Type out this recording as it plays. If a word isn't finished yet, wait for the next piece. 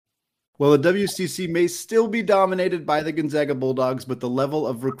Well, the WCC may still be dominated by the Gonzaga Bulldogs, but the level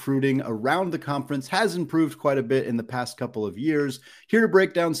of recruiting around the conference has improved quite a bit in the past couple of years. Here to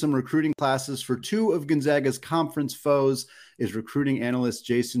break down some recruiting classes for two of Gonzaga's conference foes is recruiting analyst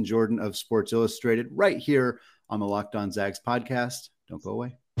Jason Jordan of Sports Illustrated right here on the Locked On Zags podcast. Don't go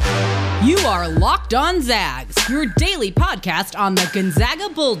away. You are Locked On Zags, your daily podcast on the Gonzaga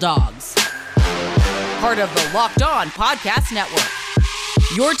Bulldogs. Part of the Locked On Podcast Network.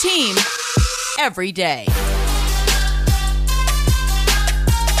 Your team every day.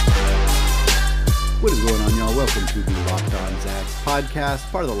 What is going on, y'all? Welcome to the Locked On Zags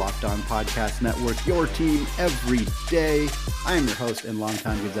podcast, part of the Locked On Podcast Network, your team every day. I am your host and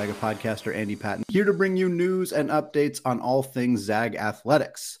longtime Gonzaga podcaster, Andy Patton, here to bring you news and updates on all things Zag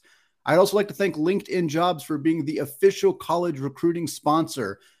athletics. I'd also like to thank LinkedIn Jobs for being the official college recruiting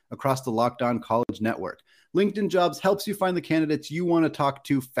sponsor across the Locked On College Network. LinkedIn Jobs helps you find the candidates you want to talk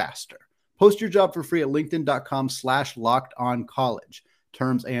to faster. Post your job for free at linkedin.com/lockedoncollege.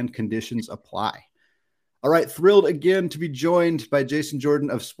 Terms and conditions apply. All right, thrilled again to be joined by Jason Jordan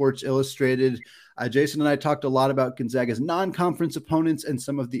of Sports Illustrated. Jason and I talked a lot about Gonzaga's non-conference opponents and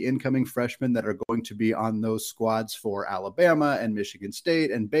some of the incoming freshmen that are going to be on those squads for Alabama and Michigan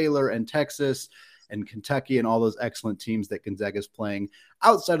State and Baylor and Texas and Kentucky and all those excellent teams that Gonzaga is playing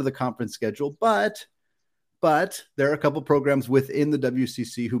outside of the conference schedule. But there are a couple programs within the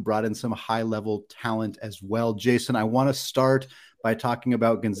WCC who brought in some high-level talent as well. Jason, I want to start by talking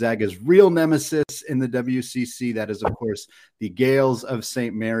about Gonzaga's real nemesis in the WCC. That is, of course, the Gales of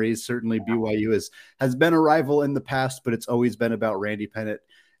St. Mary's. Certainly BYU has been a rival in the past, but it's always been about Randy Pennant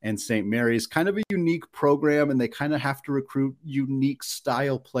and St. Mary's. Kind of a unique program, and they kind of have to recruit unique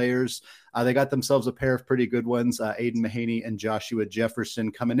style players. They got themselves a pair of pretty good ones, Aiden Mahaney and Joshua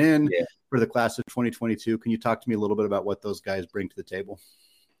Jefferson coming in for the class of 2022. Can you talk to me a little bit about what those guys bring to the table?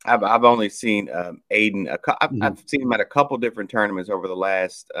 I've only seen Aiden. I've seen him at a couple different tournaments over the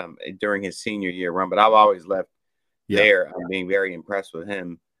last during his senior year run, but I've always left there. I'm being very impressed with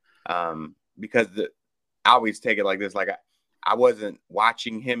him because I always take it like this: like I wasn't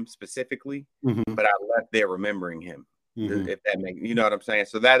watching him specifically, but I left there remembering him. If that makes you know what I'm saying.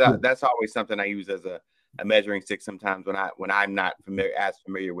 So that's always something I use as a measuring stick sometimes when I'm not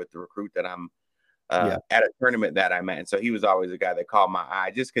familiar with the recruit that I'm at a tournament that I'm at. And so he was always a guy that caught my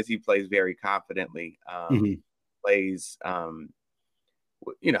eye just because he plays very confidently, plays,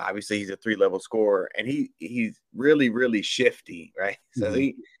 obviously he's a 3-level scorer and he's really, really shifty, right? So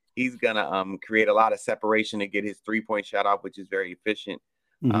he's going to create a lot of separation to get his 3-point shot off, which is very efficient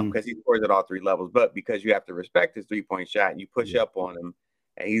because he scores at all 3 levels. But because you have to respect his 3-point shot and you push up on him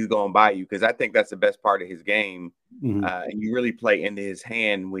and he's going by you, because I think that's the best part of his game. And you really play into his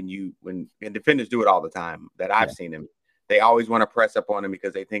hand when defenders do it all the time that I've seen him. They always want to press up on him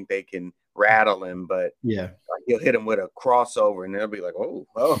because they think they can rattle him, but he'll hit him with a crossover and they'll be like, oh,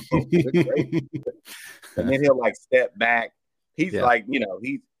 great. And then he'll like step back. He's like,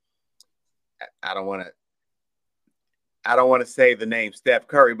 I don't want to say the name Steph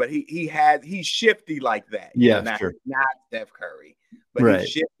Curry, but he's shifty like that. Not Steph Curry, but he's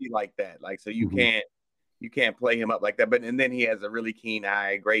shifty like that. Like, so you can't play him up like that. And then he has a really keen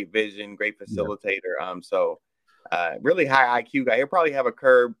eye, great vision, great facilitator. So really high IQ guy. He'll probably have a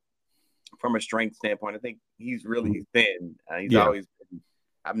curve from a strength standpoint. I think he's really thin. He's always been,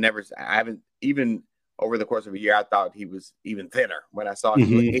 I haven't even over the course of a year, I thought he was even thinner when I saw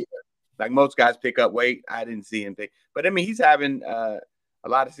him. Like most guys pick up weight. I didn't see him but I mean, he's having a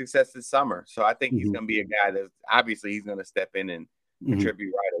lot of success this summer. So I think he's going to be a guy that obviously he's going to step in and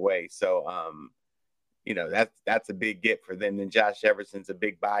contribute right away. So, that's a big get for them. Then Josh Jefferson's a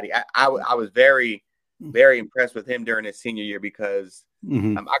big body. I was very, very impressed with him during his senior year because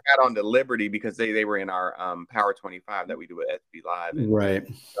I got on to Liberty because they were in our Power 25 that we do at SB Live.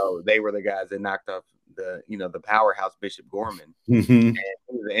 And so they were the guys that knocked off the powerhouse Bishop Gorman. And he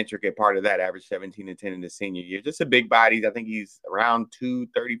was an intricate part of that, average 17 and 10 in his senior year. Just a big body. I think he's around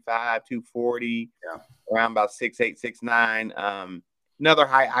 235, 240, around about 6'8", 6'9". Another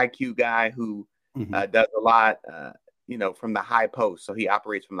high IQ guy who does a lot, from the high post. So he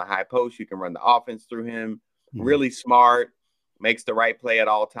operates from the high post. You can run the offense through him. Really smart, makes the right play at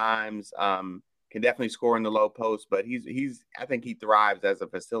all times. Can definitely score in the low post, but I think he thrives as a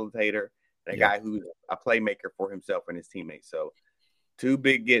facilitator and a guy who's a playmaker for himself and his teammates. So 2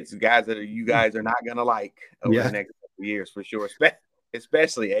 big gets, guys that you guys are not going to like over the next couple of years for sure.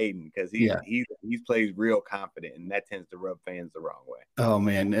 Especially Aiden, because he plays real confident, and that tends to rub fans the wrong way. Oh,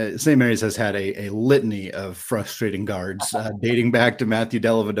 man. St. Mary's has had a litany of frustrating guards dating back to Matthew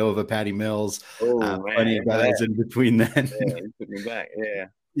Dellavedova, Patty Mills, plenty of guys in between then. Yeah, he took me back. Yeah.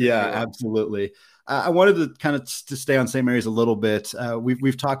 Yeah, absolutely. I wanted to kind of to stay on St. Mary's a little bit.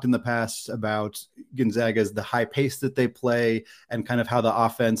 We've talked in the past about Gonzaga's the high pace that they play and kind of how the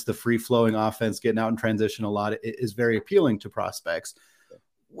offense, the free flowing offense, getting out in transition a lot is very appealing to prospects.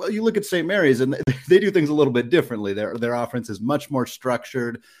 Well, you look at St. Mary's and they do things a little bit differently. Their offense is much more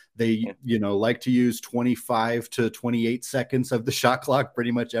structured. They, like to use 25 to 28 seconds of the shot clock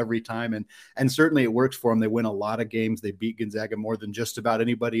pretty much every time. And certainly it works for them. They win a lot of games. They beat Gonzaga more than just about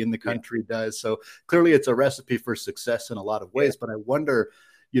anybody in the country does. So clearly it's a recipe for success in a lot of ways. But I wonder,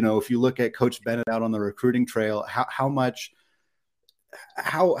 if you look at Coach Bennett out on the recruiting trail, how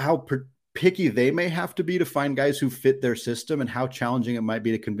picky they may have to be to find guys who fit their system and how challenging it might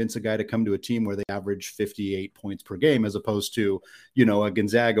be to convince a guy to come to a team where they average 58 points per game, as opposed to, a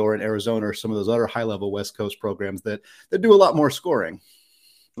Gonzaga or an Arizona or some of those other high level West Coast programs that do a lot more scoring.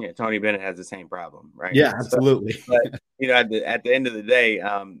 Yeah. Tony Bennett has the same problem, right? Yeah, absolutely. So, but, at the end of the day,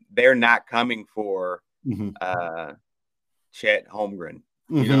 they're not coming for Chet Holmgren.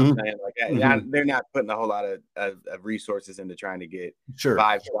 You know what I'm saying? Like they're not putting a whole lot of resources into trying to get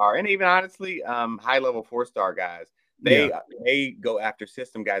 5-star and even honestly, high level 4-star guys. They go after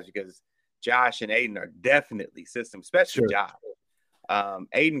system guys because Josh and Aiden are definitely system, especially Josh.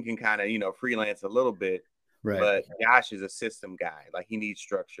 Aiden can kind of, freelance a little bit, but Josh is a system guy. Like he needs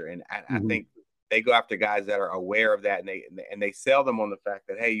structure. And I think they go after guys that are aware of that and they sell them on the fact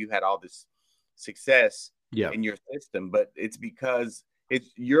that, hey, you had all this success in your system, but it's because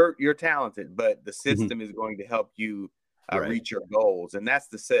you're talented, but the system is going to help you reach your goals. And that's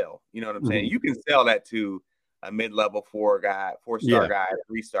the sell. You know what I'm saying? You can sell that to a mid-level 4-star guy,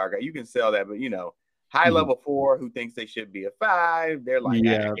 3-star guy. You can sell that, but high level 4 who thinks they should be a 5, they're like,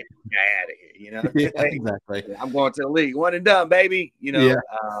 get out of here, exactly. I'm going to the league, one and done, baby.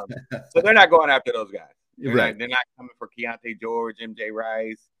 So they're not going after those guys. They're not coming for Keontae George, MJ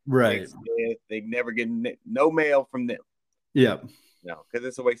Rice, right? They never get no mail from them. Yeah. No, because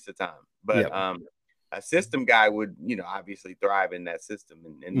it's a waste of time. But a system guy would, obviously thrive in that system,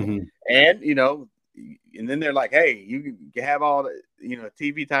 and and then they're like, hey, you can have all the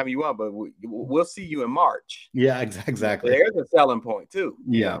TV time you want, but we'll see you in March. Yeah, exactly. There's a selling point too.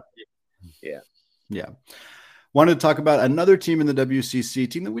 Yeah. Wanted to talk about another team in the WCC,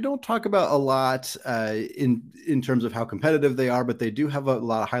 team that we don't talk about a lot in terms of how competitive they are, but they do have a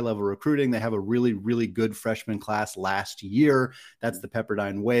lot of high-level recruiting. They have a really, really good freshman class last year. That's the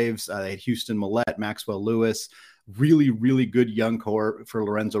Pepperdine Waves. They had Houston Millette, Maxwell Lewis, really, really good young core for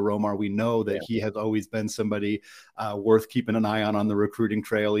Lorenzo Romar. We know that he has always been somebody worth keeping an eye on the recruiting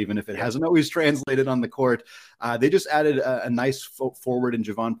trail, even if it hasn't always translated on the court. They just added a nice forward in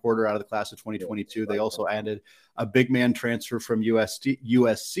Javon Porter out of the class of 2022. They also added a big man transfer from USC,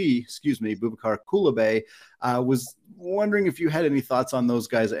 Boubacar Coulibaly. Was wondering if you had any thoughts on those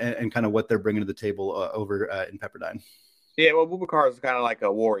guys and kind of what they're bringing to the table over in Pepperdine. Yeah, well, Boubacar is kind of like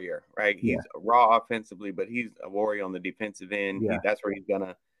a warrior, right? He's raw offensively, but he's a warrior on the defensive end. That's where he's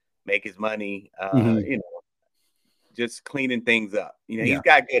gonna make his money. Just cleaning things up. He's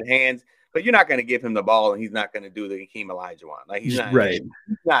got good hands, but you're not going to give him the ball, and he's not going to do the Hakeem Olajuwon. Like he's not He's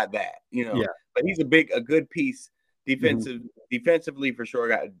not that, But he's a good piece defensively for sure.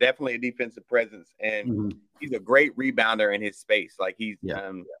 Got definitely a defensive presence, and he's a great rebounder in his space. Like he's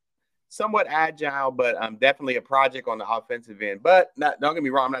somewhat agile, but definitely a project on the offensive end. But don't get me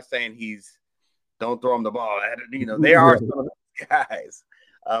wrong, I'm not saying don't throw him the ball. They are some of those guys.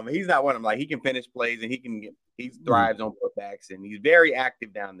 He's not one of them. Like he can finish plays and he thrives on putbacks, and he's very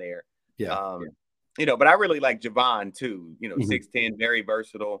active down there. But I really like Javon too. 6'10", very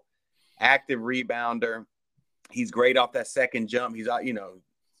versatile, active rebounder. He's great off that second jump. He's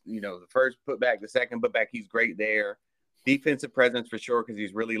the first putback, the second putback, he's great there. Defensive presence for sure because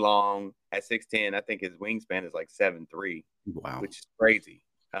he's really long at 6'10". I think his wingspan is like 7'3". Wow, which is crazy.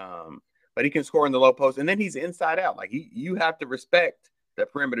 But he can score in the low post, and then he's inside out. Like you have to respect the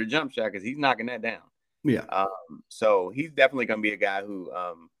perimeter jump shot because he's knocking that down. So he's definitely going to be a guy who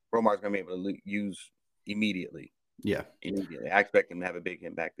Romar's going to be able to use immediately. Immediately. I expect him to have a big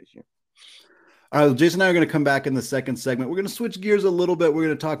impact this year. All right, Jason and I are going to come back in the second segment. We're going to switch gears a little bit. We're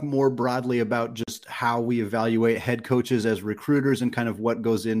going to talk more broadly about just how we evaluate head coaches as recruiters and kind of what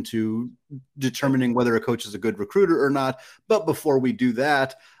goes into determining whether a coach is a good recruiter or not. But before we do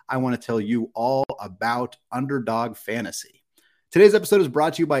that, I want to tell you all about Underdog Fantasy. Today's episode is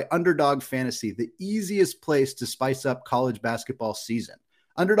brought to you by Underdog Fantasy, the easiest place to spice up college basketball season.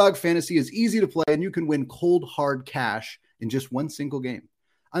 Underdog Fantasy is easy to play, and you can win cold, hard cash in just one single game.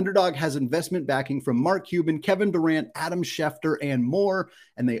 Underdog has investment backing from Mark Cuban, Kevin Durant, Adam Schefter, and more,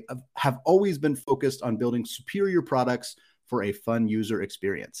 and they have always been focused on building superior products for a fun user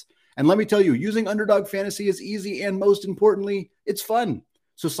experience. And let me tell you, using Underdog Fantasy is easy, and most importantly, it's fun.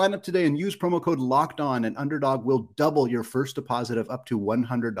 So sign up today and use promo code LOCKEDON, and Underdog will double your first deposit of up to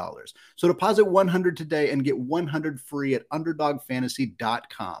 $100. So deposit $100 today and get $100 free at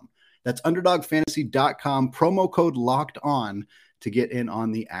UnderdogFantasy.com. That's UnderdogFantasy.com, promo code LOCKEDON to get in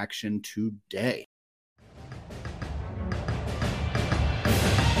on the action today.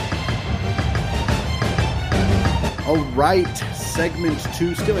 All right, segment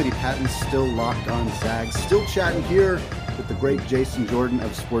 2, still Eddie Patton, still locked on Zags, still chatting here with the great Jason Jordan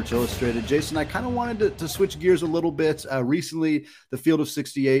of Sports Illustrated. Jason, I kind of wanted to switch gears a little bit. Recently, the Field of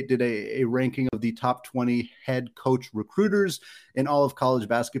 68 did a ranking of the top 20 head coach recruiters in all of college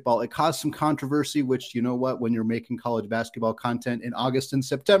basketball. It caused some controversy, which, you know what, when you're making college basketball content in August and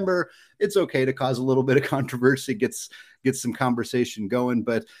September, it's okay to cause a little bit of controversy, gets some conversation going.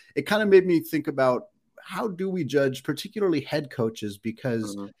 But it kind of made me think about, how do we judge particularly head coaches?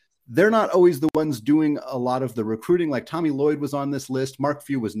 Because they're not always the ones doing a lot of the recruiting. Like Tommy Lloyd was on this list. Mark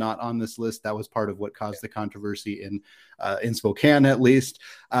Few was not on this list. That was part of what caused the controversy in Spokane, at least.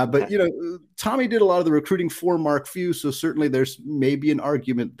 But, you know, Tommy did a lot of the recruiting for Mark Few. So certainly there's maybe an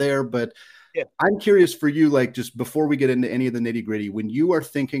argument there, but I'm curious for you, like, just before we get into any of the nitty gritty, when you are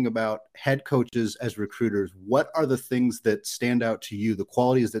thinking about head coaches as recruiters, what are the things that stand out to you, the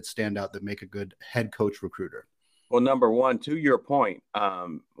qualities that stand out that make a good head coach recruiter? Well, number one, to your point,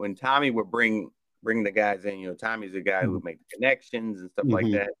 when Tommy would bring the guys in, you know, Tommy's a guy who would make connections and stuff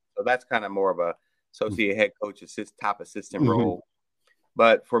like that. So that's kind of more of a associate head coach, top assistant role.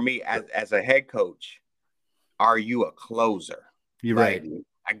 But for me, as a head coach, are you a closer? You're right.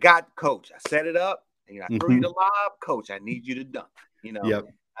 I got coach. I set it up. And, you know, I threw you the lob. Coach, I need you to dunk. You know,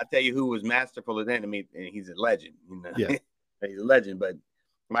 I tell you who was masterful at that. I mean, and he's a legend. You know? He's a legend. But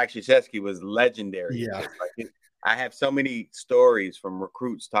Mike Krzyzewski was legendary. Yeah. Like, I have so many stories from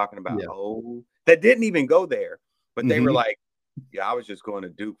recruits talking about, that didn't even go there. But they were like, I was just going to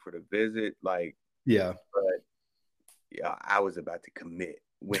Duke for the visit. Like, but I was about to commit.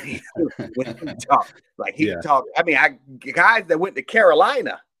 When he talked, like he talked. I mean, guys that went to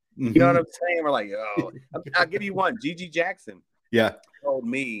Carolina, you know what I'm saying? We're like, I'll give you one. Gigi Jackson, told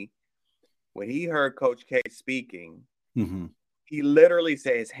me when he heard Coach K speaking, he literally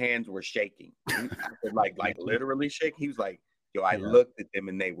said his hands were shaking. I said, like literally shaking. He was like, I looked at them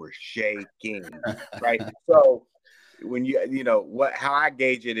and they were shaking, right? So when you know how I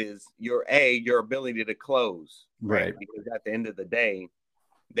gauge it is your ability to close, right? Because at the end of the day,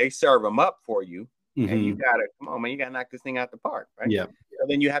 they serve them up for you, and you gotta come on, man. You gotta knock this thing out the park, right? Yeah. So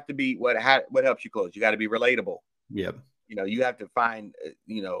then you have to be what helps you close. You got to be relatable. Yep. You know, you have to find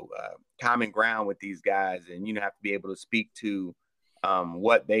common ground with these guys, and you have to be able to speak to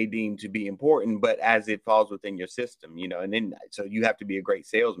what they deem to be important, but as it falls within your system, you know. And then so you have to be a great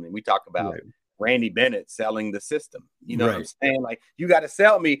salesman. We talk about Randy Bennett selling the system. You know what I'm saying? Like, you got to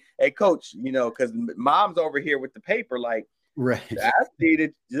sell me, hey, coach. You know, because mom's over here with the paper, like. Right. I see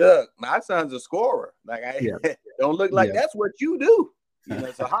that. Look, my son's a scorer. Like, don't look like that's what you do. You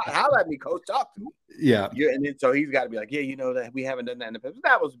know, so holler at me, coach. Talk to me. Yeah. And then so he's got to be like, you know that we haven't done that in the past.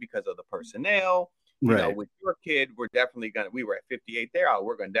 That was because of the personnel. You know, with your kid, we're definitely we were at 58 there.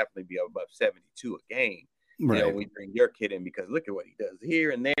 We're gonna definitely be above 72 a game. Right. You know, we bring your kid in because look at what he does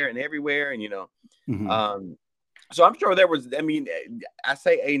here and there and everywhere, and you know. So I'm sure there was. I mean, I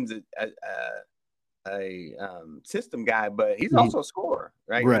say Aiden's a system guy, but he's also a scorer,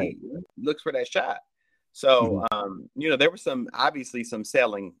 right? He looks for that shot. So you know, there was obviously some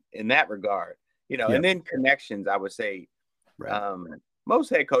selling in that regard, you know. And then connections, I would say most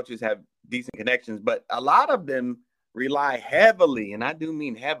head coaches have decent connections, but a lot of them rely heavily, and I do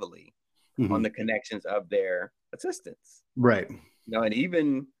mean heavily, on the connections of their assistants, right? You know, and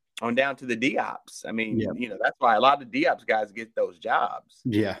even on down to the DOPs. I mean, you know, that's why a lot of DOPs guys get those jobs.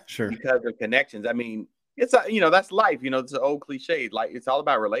 Yeah, sure. Because of connections. I mean, it's you know, that's life. You know, it's an old cliche. Like, it's all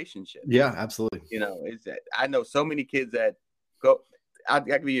about relationships. Yeah, absolutely. You know, I know so many kids that go. I'll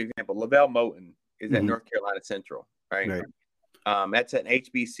give you an example. Lavelle Moten is at North Carolina Central, right? That's an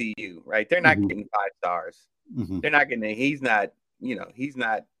HBCU, right? They're not getting 5 stars. They're not getting. He's not. You know, he's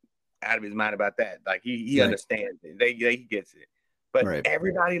not out of his mind about that. Like, he understands it. He gets it. But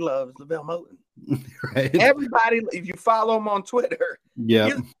everybody loves Lavelle Moten. Everybody, if you follow him on Twitter,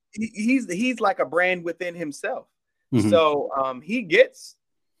 he's like a brand within himself. So he gets,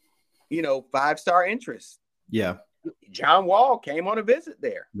 you know, 5-star interest. Yeah. John Wall came on a visit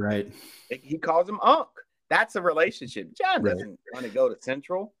there. Right. He calls him Unc. That's a relationship. John doesn't want to go to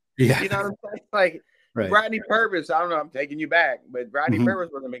Central. Yeah. You know what I'm saying? Like, Rodney Purvis, I don't know, I'm taking you back, but Rodney Purvis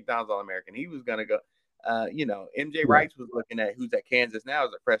was a McDonald's All-American. He was going to go. MJ Rice was looking at who's at Kansas now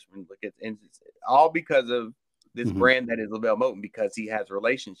as a freshman. Look at all because of this brand that is LeVelle Moton, because he has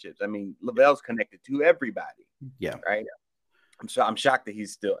relationships. I mean, LaVelle's connected to everybody. Yeah. Right. I'm shocked that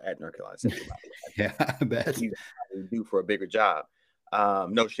he's still at North Carolina Central. Yeah, I bet he's due for a bigger job.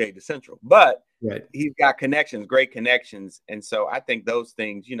 No shade to Central, but he's got connections, great connections. And so I think those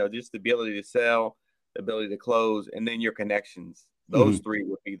things, just the ability to sell, the ability to close, and then your connections, those three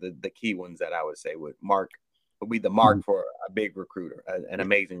would be the key ones that I would say would be the mark for a big recruiter, an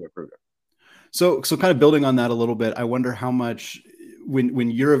amazing recruiter. So kind of building on that a little bit, I wonder how much when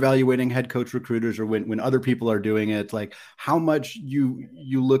you're evaluating head coach recruiters, or when other people are doing it, like how much you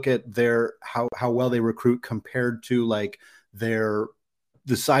look at how well they recruit compared to like the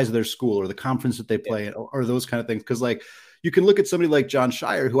size of their school or the conference that they play in, or those kind of things. Because like you can look at somebody like Jon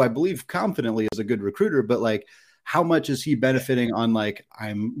Scheyer, who I believe confidently is a good recruiter, but like how much is he benefiting on like,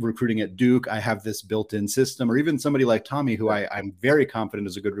 I'm recruiting at Duke, I have this built-in system, or even somebody like Tommy, who I'm very confident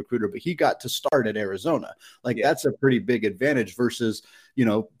is a good recruiter, but he got to start at Arizona. Like that's a pretty big advantage versus,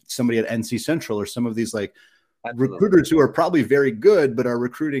 somebody at NC Central or some of these like recruiters who are probably very good, but are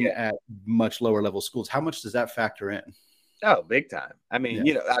recruiting at much lower level schools. How much does that factor in? Oh, big time. I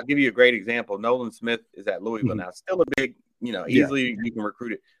mean, I'll give you a great example. Nolan Smith is at Louisville now. Still a big, easily you can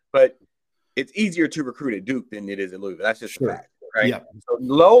recruit it, but it's easier to recruit at Duke than it is at Louisville. That's just a fact, right? Yeah. So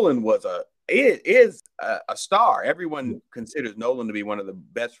Nolan is a star. Everyone considers Nolan to be one of the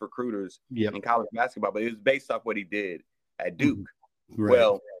best recruiters in college basketball, but it was based off what he did at Duke. Right.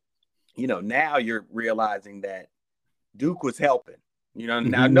 Well, now you're realizing that Duke was helping.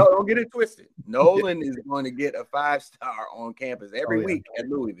 Now don't get it twisted. Nolan is going to get a 5-star on campus every week at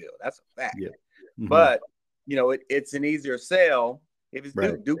Louisville. That's a fact. Yeah. But it's an easier sell. If it's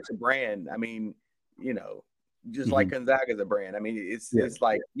Duke, Duke's a brand. I mean, just like Gonzaga's a brand. I mean, it's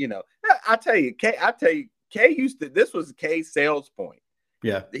like, I'll tell you, Kay used to, this was Kay's sales point.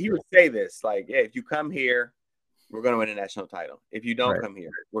 Yeah. He would say this, like, if you come here, we're going to win a national title. If you don't come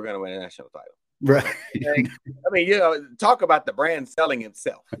here, we're going to win a national title. Right. I mean, talk about the brand selling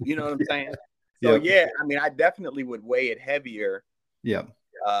itself. You know what I'm saying? So, I mean, I definitely would weigh it heavier. Yeah.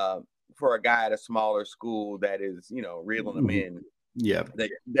 For a guy at a smaller school that is, reeling them in. Yeah.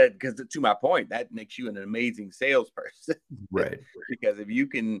 That because to my point, that makes you an amazing salesperson. Right. Because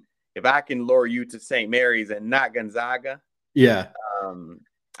if I can lure you to St. Mary's and not Gonzaga,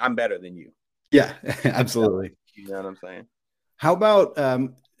 I'm better than you. Yeah, absolutely. You know what I'm saying? How about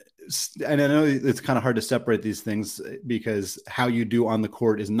and I know it's kind of hard to separate these things because how you do on the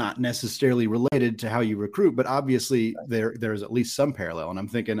court is not necessarily related to how you recruit, but obviously there's at least some parallel. And I'm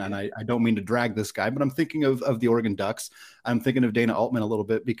thinking, and I don't mean to drag this guy, but I'm thinking of the Oregon Ducks. I'm thinking of Dana Altman a little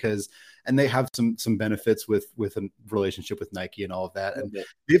bit and they have some benefits with a relationship with Nike and all of that. And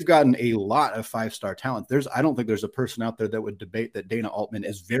they've gotten a lot of 5-star talent. I don't think there's a person out there that would debate that Dana Altman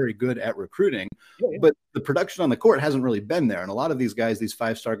is very good at recruiting, but the production on the court hasn't really been there. And a lot of these guys, these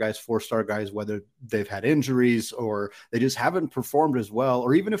 5-star guys, 4-star guys, whether they've had injuries or they just haven't performed as well,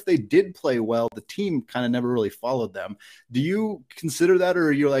 or even if they did play well, the team kind of never really followed them. Do you consider that,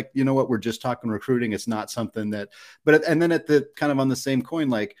 or you're like, you know what, we're just talking recruiting. It's not something that, and then at the kind of on the same coin,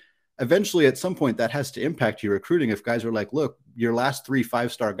 like, eventually, at some point, that has to impact your recruiting. If guys are like, look, your last 3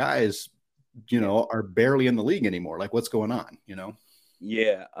 5-star guys, are barely in the league anymore. Like, what's going on,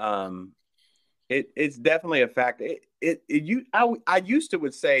 Yeah. It's definitely a factor. I used to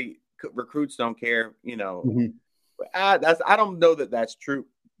would say recruits don't care, I don't know that that's true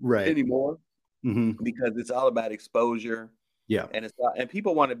anymore because it's all about exposure. Yeah. And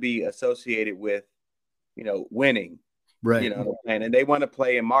people want to be associated with, winning. Right. And they want to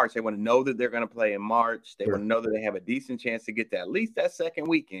play in March. They want to know that they're going to play in March. They want to know that they have a decent chance to get to at least that second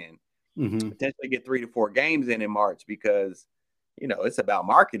weekend, potentially get 3 to 4 games in March because, it's about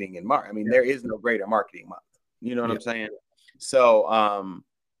marketing in March. I mean, there is no greater marketing month. You know what I'm saying? So,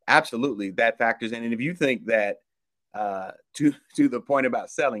 absolutely, that factors in. And if you think that, to the point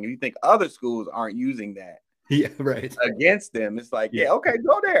about selling, if you think other schools aren't using that, against them, it's like, okay,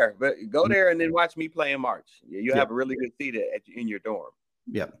 go there, but go there and then watch me play in March. You have a really good seat in your dorm.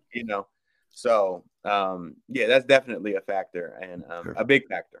 Yeah, so that's definitely a factor and a big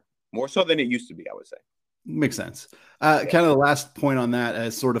factor, more so than it used to be, I would say. Makes sense. Kind of the last point on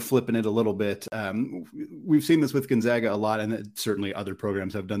that, sort of flipping it a little bit. We've seen this with Gonzaga a lot, and certainly other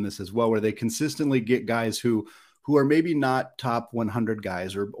programs have done this as well, where they consistently get guys who are maybe not top 100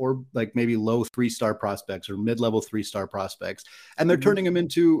 guys or like maybe low 3-star prospects or mid-level 3-star prospects. And they're turning them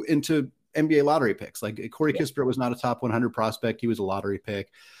into NBA lottery picks. Like Corey Kispert was not a top 100 prospect. He was a lottery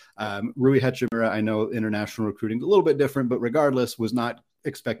pick. Rui Hachimura, I know international recruiting, a little bit different, but regardless was not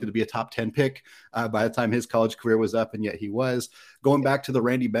expected to be a top 10 pick by the time his college career was up, and yet he was. Going back to the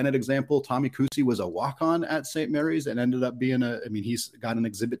Randy Bennett example, Tommy Kuhse was a walk-on at St. Mary's and ended up being he's got an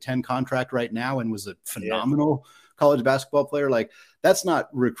Exhibit 10 contract right now and was a phenomenal college basketball player. Like, that's not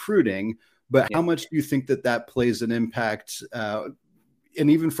recruiting, but how much do you think that plays an impact? And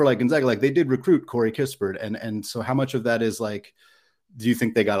even for like Gonzaga, like they did recruit Corey Kispert. And so how much of that is like, do you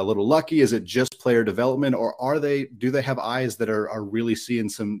think they got a little lucky? Is it just player development, or do they have eyes that are really seeing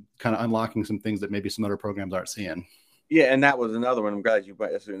some kind of unlocking some things that maybe some other programs aren't seeing? Yeah. And that was another one. I'm glad you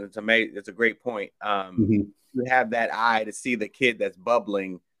brought. It's amazing. It's a great point. You have that eye to see the kid that's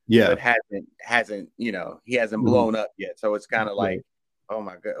bubbling, but hasn't, he hasn't blown up yet. So it's kind of like, oh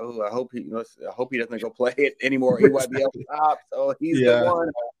my God! Oh, I hope he doesn't go play it anymore. EYBL top, so he's the one,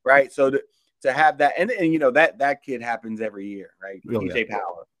 right? So to have that, and that kid happens every year, right? DJ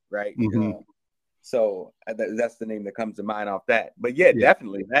Power, right? So that's the name that comes to mind off that. But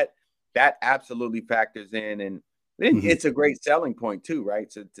definitely that absolutely factors in, and it's a great selling point too, right?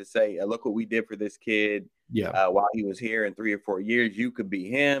 To say, look what we did for this kid, while he was here in 3 or 4 years, you could be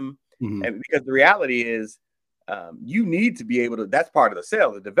him, and because the reality is. You need to be able to, that's part of the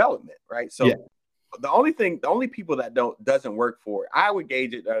sale, the development, right? So the only people that doesn't work for, I would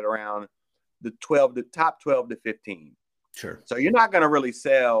gauge it at around the top 12 to 15. Sure. So you're not going to really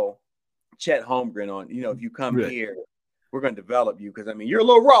sell Chet Holmgren on, if you come here, we're going to develop you. Cause you're a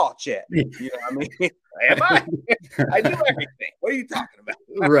little raw, Chet. You know what I mean? Am I? I do everything. What are you talking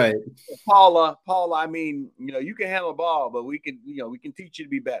about? Right. Paula, you can handle the ball, but we can teach you to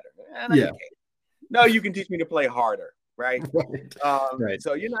be better. No, you can teach me to play harder, right?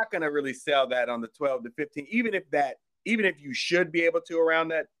 So you're not going to really sell that on the 12 to 15, even if you should be able to around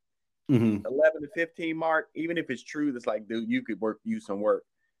that 11 to 15 mark, even if it's true, that's like, dude, you could use some work.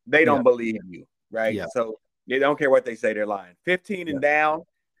 They don't believe you, right? Yeah. So they don't care what they say, they're lying. 15 and down,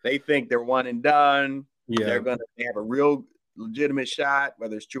 they think they're one and done. Yeah. They have a real legitimate shot,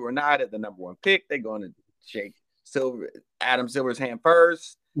 whether it's true or not, at the number 1 pick. They're going to shake Adam Silver's hand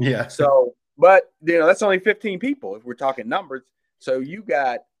first. Yeah. So, but that's only 15 people if we're talking numbers. So you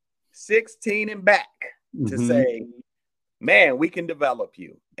got 16 and back to say, man, we can develop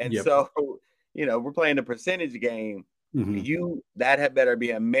you. And so, we're playing the percentage game. That had better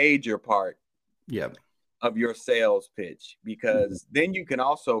be a major part of your sales pitch, because then you can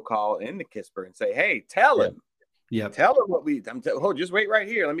also call in the Kispert and say, hey, tell him. Tell him what just wait right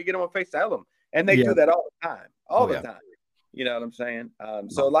here. Let me get him on face. Tell him. And they do that all the time. The time. You know what I'm saying?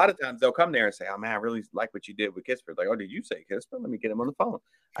 So a lot of times they'll come there and say, oh, man, I really like what you did with Kispert. Like, oh, did you say Kispert? Let me get him on the phone.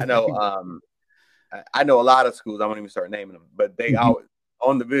 I know I know a lot of schools. I won't even start naming them. But they always,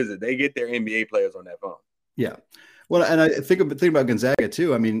 on the visit, they get their NBA players on that phone. Yeah. Well, and I think about Gonzaga,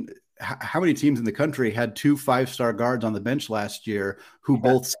 too. How many teams in the country had 2 5-star guards on the bench last year who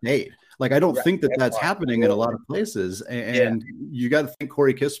both stayed? Like, I don't think that's happening in a lot of places. And you got to think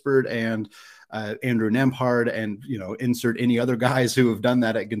Corey Kispert and Andrew Nembhard and, insert any other guys who have done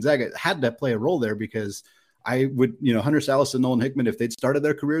that at Gonzaga had to play a role there, because I would, Hunter Sallis and Nolan Hickman, if they'd started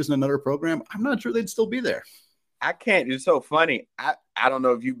their careers in another program, I'm not sure they'd still be there. I can't. It's so funny. I don't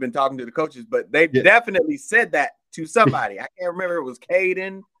know if you've been talking to the coaches, but they've definitely said that to somebody. I can't remember if it was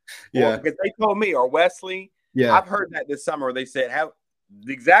Caden. Because they told me, or Wesley. Yeah. I've heard that this summer. They said,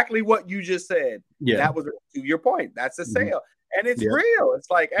 exactly what you just said. Yeah. That was, to your point, that's a sale. And it's real. It's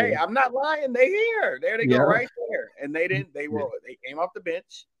like, hey, I'm not lying. They here. There they go right there. And they came off the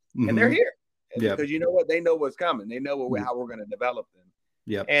bench and they're here. Because you know what? They know what's coming. They know how we're going to develop them.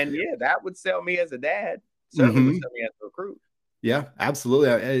 Yeah. And that would sell me as a dad. Certainly would sell me as a recruit. Yeah,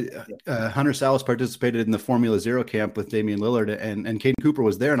 absolutely. Hunter Sallis participated in the Formula Zero camp with Damian Lillard, and Caden Cooper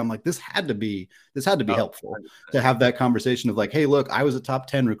was there. And I'm like, this had to be helpful to have that conversation of like, hey, look, I was a top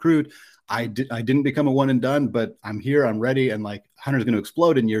 10 recruit. I didn't become a one and done, but I'm here, I'm ready. And like, Hunter's going to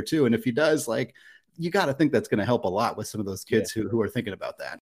explode in year 2. And if he does, like, you got to think that's going to help a lot with some of those kids who are thinking about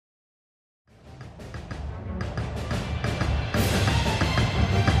that.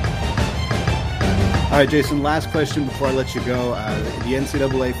 All right, Jason, last question before I let you go. The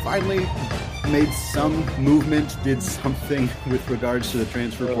NCAA finally made some movement, did something with regards to the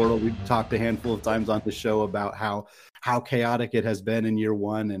transfer portal. We've talked a handful of times on the show about how chaotic it has been in year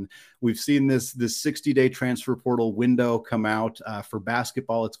 1. And we've seen this 60-day transfer portal window come out. For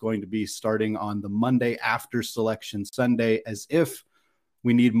basketball, it's going to be starting on the Monday after Selection Sunday, as if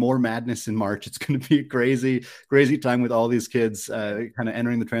we need more madness in March. It's going to be a crazy time with all these kids kind of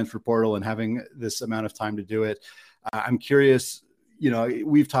entering the transfer portal and having this amount of time to do it. I'm curious,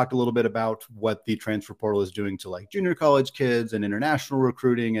 we've talked a little bit about what the transfer portal is doing to like junior college kids and international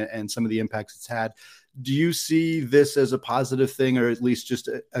recruiting and some of the impacts it's had. Do you see this as a positive thing, or at least just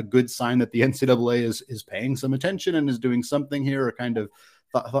a good sign that the NCAA is paying some attention and is doing something here, or kind of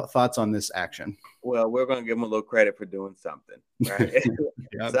thoughts on this action? Well, we're going to give them a little credit for doing something, right?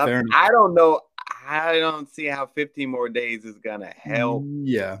 I don't know. I don't see how 15 more days is going to help.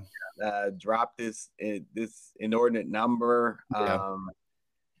 Yeah. Drop this inordinate number. Yeah.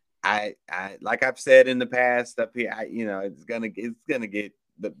 I like I've said in the past up here, it's gonna get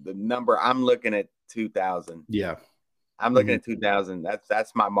the number. I'm looking at 2,000. Yeah, I'm looking at 2,000.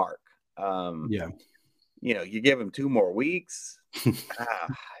 That's my mark. Yeah. You give them 2 more weeks.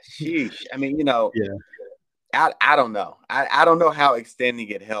 Sheesh. I mean, yeah. I don't know. I don't know how extending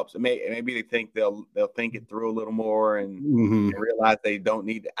it helps. Maybe they think they'll think it through a little more and realize they don't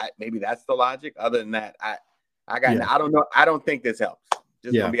need. Maybe that's the logic. Other than that, I don't know. I don't think this helps.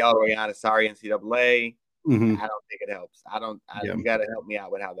 Just gonna be all the way honest. Sorry, NCAA. I don't think it helps. You got to help me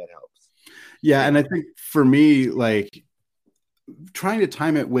out with how that helps. Yeah, and I think for me, like, trying to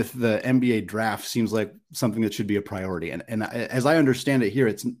time it with the NBA draft seems like something that should be a priority. And as I understand it here,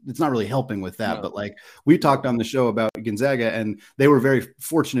 it's not really helping with that. No. But like we talked on the show about Gonzaga, and they were very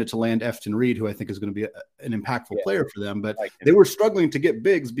fortunate to land Efton Reed, who I think is going to be an impactful player for them. But they were struggling to get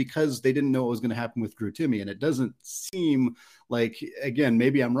bigs because they didn't know what was going to happen with Drew Timme. And it doesn't seem like, again,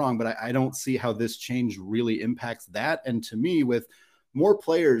 maybe I'm wrong, but I don't see how this change really impacts that. And to me, with more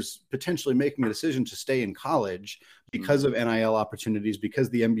players potentially making a decision to stay in college because of NIL opportunities, because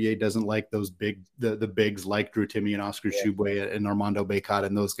the NBA doesn't like those the bigs like Drew Timme and Oscar Tshiebwe and Armando Bacot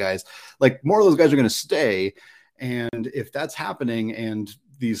and those guys. Like, more of those guys are going to stay. And if that's happening and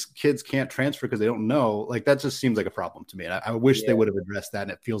these kids can't transfer because they don't know, like, that just seems like a problem to me. And I wish they would have addressed that,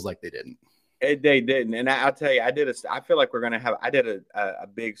 and it feels like they didn't. They didn't. And I'll tell you, I feel like I did a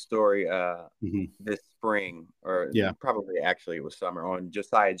big story this spring, or probably actually it was summer, on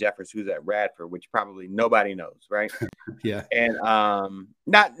Josiah Jeffers, who's at Radford, which probably nobody knows, right? Yeah. And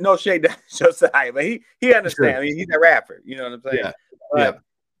no shade to Josiah, but he understands. Sure. I mean, he's at Radford, you know what I'm saying? Yeah.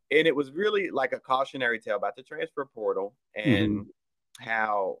 And it was really like a cautionary tale about the transfer portal and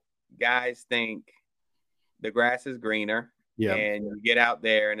how guys think the grass is greener. Yeah. And you get out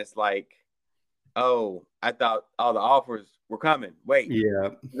there and it's like, oh, I thought all the offers were coming. Wait,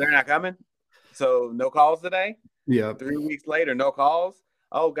 they're not coming? So no calls today? Yeah. 3 weeks later, no calls?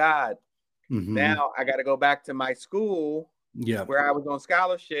 Oh, God. Now I got to go back to my school where I was on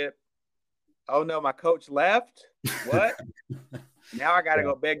scholarship. Oh, no, my coach left? What? Now I got to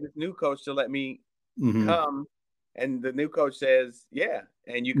go beg this new coach to let me come. And the new coach says,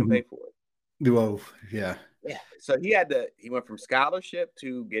 and you can pay for it. Whoa, yeah. Yeah. So he went from scholarship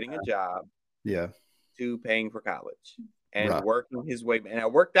to getting a job. Yeah. To paying for college and working his way. And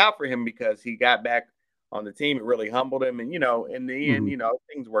it worked out for him because he got back on the team. It really humbled him. And, in the end,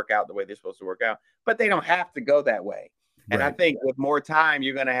 things work out the way they're supposed to work out. But they don't have to go that way. And I think with more time,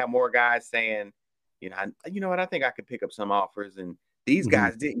 you're going to have more guys saying, you know what, I think I could pick up some offers. And these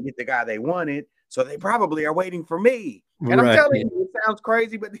guys didn't get the guy they wanted, so they probably are waiting for me. And I'm telling you, it sounds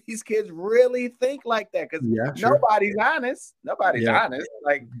crazy, but these kids really think like that because nobody's honest. Nobody's honest.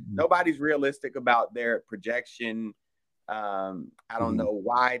 Like, nobody's realistic about their projection. I don't know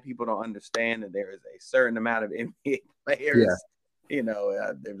why people don't understand that there is a certain amount of NBA players.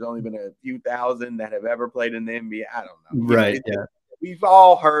 Yeah. There's only been a few thousand that have ever played in the NBA. I don't know. Right. We've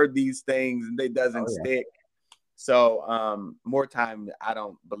all heard these things, and it doesn't stick. So more time, I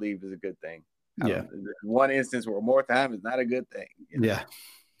don't believe, is a good thing. One instance where more time is not a good thing. Yeah,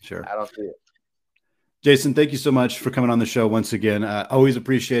 sure. I don't see it. Jason, thank you so much for coming on the show once again. Always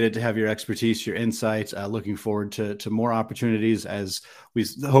appreciated to have your expertise, your insights. Looking forward to more opportunities as we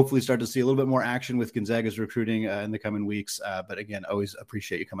hopefully start to see a little bit more action with Gonzaga's recruiting in the coming weeks. But again, always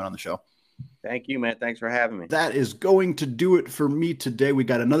appreciate you coming on the show. Thank you, man. Thanks for having me. That is going to do it for me today. We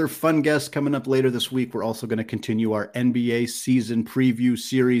got another fun guest coming up later this week. We're also going to continue our NBA season preview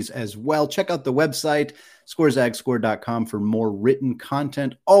series as well. Check out the website, scorezagscore.com, for more written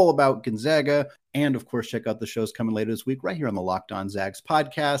content all about Gonzaga. And, of course, check out the shows coming later this week right here on the Locked On Zags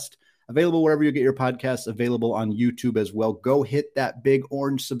podcast. Available wherever you get your podcasts, available on YouTube as well. Go hit that big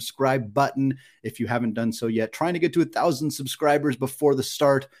orange subscribe button if you haven't done so yet. Trying to get to 1,000 subscribers before the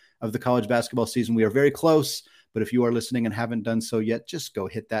start of the college basketball season. We are very close, but if you are listening and haven't done so yet, just go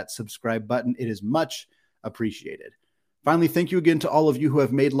hit that subscribe button. It is much appreciated. Finally, thank you again to all of you who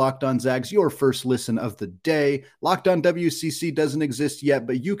have made Locked On Zags your first listen of the day. Locked On WCC doesn't exist yet,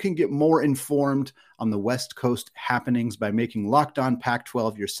 but you can get more informed on the West Coast happenings by making Locked On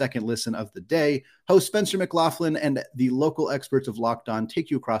Pac-12 your second listen of the day. Host Spencer McLaughlin and the local experts of Locked On take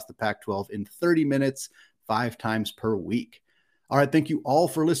you across the Pac-12 in 30 minutes, 5 times per week. All right, thank you all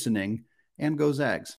for listening, and go Zags.